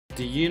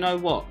Do you know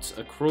what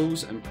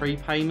accruals and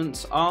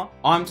prepayments are?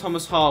 I'm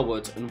Thomas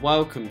Harwood and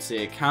welcome to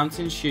the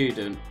Accounting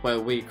Student, where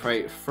we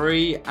create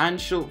free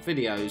and short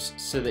videos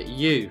so that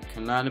you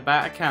can learn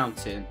about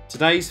accounting.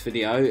 Today's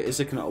video is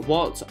looking at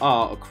what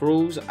are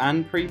accruals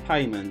and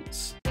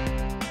prepayments.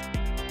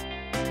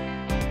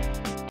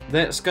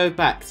 Let's go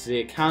back to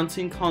the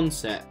accounting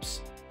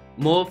concepts.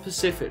 More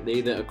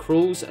specifically, the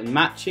accruals and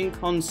matching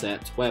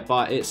concept,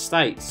 whereby it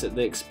states that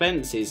the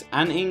expenses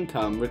and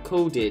income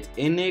recorded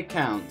in the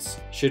accounts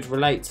should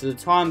relate to the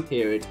time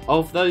period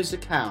of those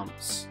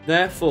accounts.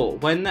 Therefore,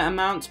 when the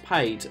amount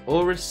paid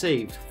or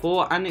received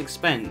for an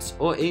expense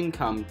or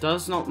income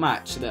does not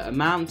match the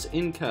amount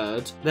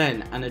incurred,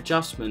 then an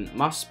adjustment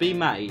must be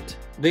made.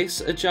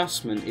 This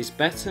adjustment is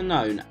better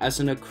known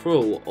as an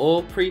accrual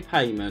or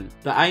prepayment.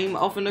 The aim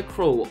of an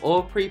accrual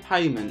or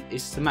prepayment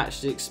is to match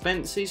the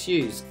expenses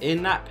used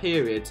in that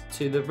period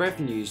to the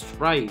revenues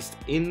raised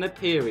in the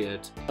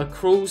period.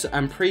 Accruals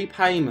and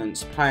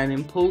prepayments play an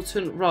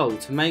important role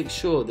to make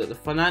sure that the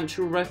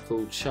financial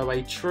records show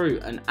a true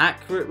and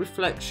accurate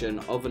reflection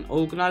of an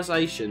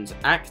organisation's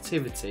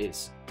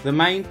activities. The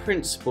main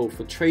principle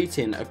for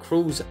treating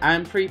accruals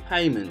and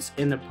prepayments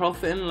in the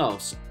profit and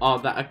loss are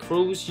that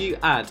accruals you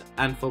add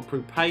and for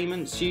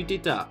prepayments you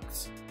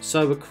deduct.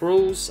 So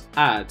accruals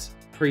add,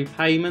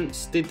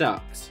 prepayments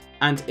deduct.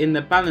 And in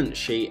the balance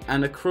sheet,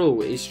 an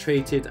accrual is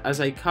treated as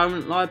a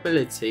current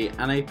liability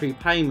and a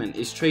prepayment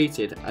is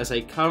treated as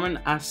a current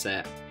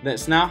asset.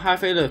 Let's now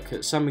have a look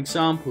at some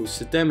examples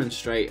to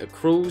demonstrate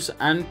accruals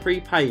and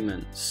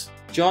prepayments.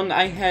 John,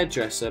 a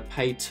hairdresser,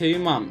 paid 2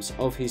 months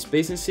of his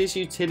business's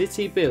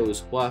utility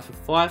bills worth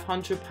of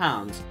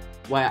 £500,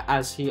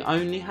 whereas he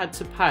only had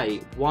to pay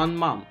 1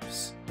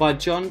 month's. By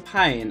John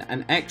paying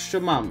an extra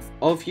month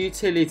of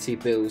utility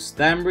bills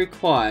than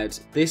required,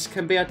 this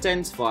can be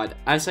identified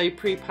as a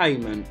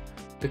prepayment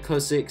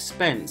because the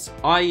expense,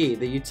 i.e.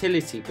 the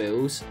utility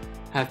bills,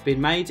 have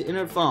been made in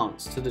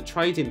advance to the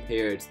trading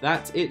period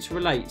that it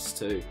relates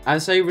to.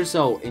 As a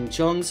result, in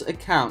John's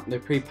account, the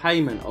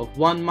prepayment of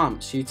 1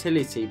 month's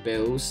utility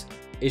bills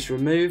is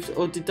removed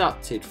or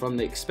deducted from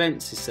the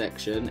expenses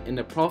section in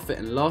the profit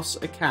and loss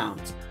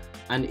account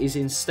and is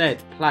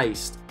instead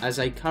placed as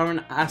a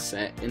current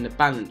asset in the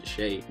balance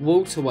sheet.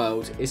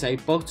 Waterworld is a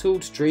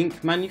bottled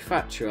drink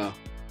manufacturer.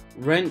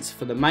 Rent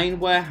for the main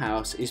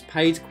warehouse is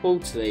paid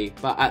quarterly,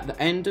 but at the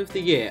end of the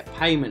year,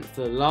 payment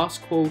for the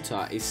last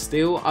quarter is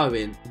still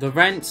owing. The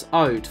rent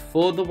owed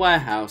for the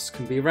warehouse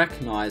can be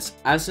recognised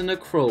as an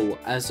accrual,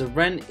 as the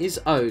rent is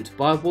owed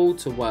by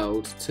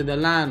Waterworld to the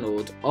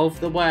landlord of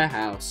the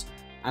warehouse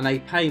and a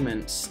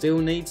payment still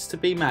needs to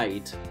be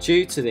made.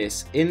 Due to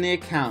this, in the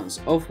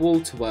accounts of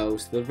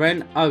Waterworld, the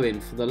rent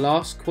owing for the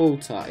last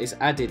quarter is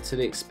added to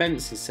the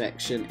expenses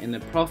section in the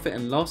profit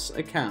and loss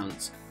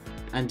account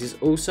and is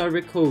also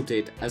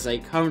recorded as a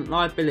current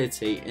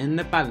liability in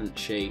the balance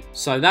sheet.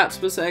 So that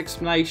was the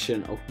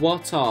explanation of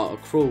what are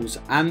accruals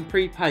and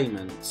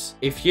prepayments.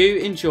 If you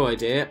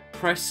enjoyed it,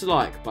 press the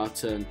like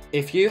button.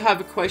 If you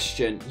have a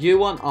question you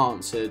want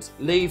answered,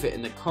 leave it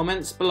in the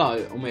comments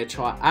below and we'll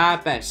try our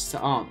best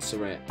to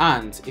answer it.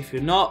 And if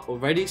you're not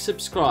already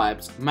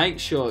subscribed, make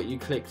sure you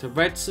click the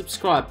red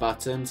subscribe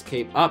button to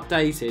keep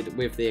updated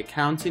with the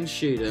Accounting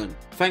Student.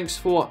 Thanks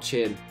for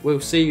watching, we'll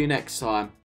see you next time.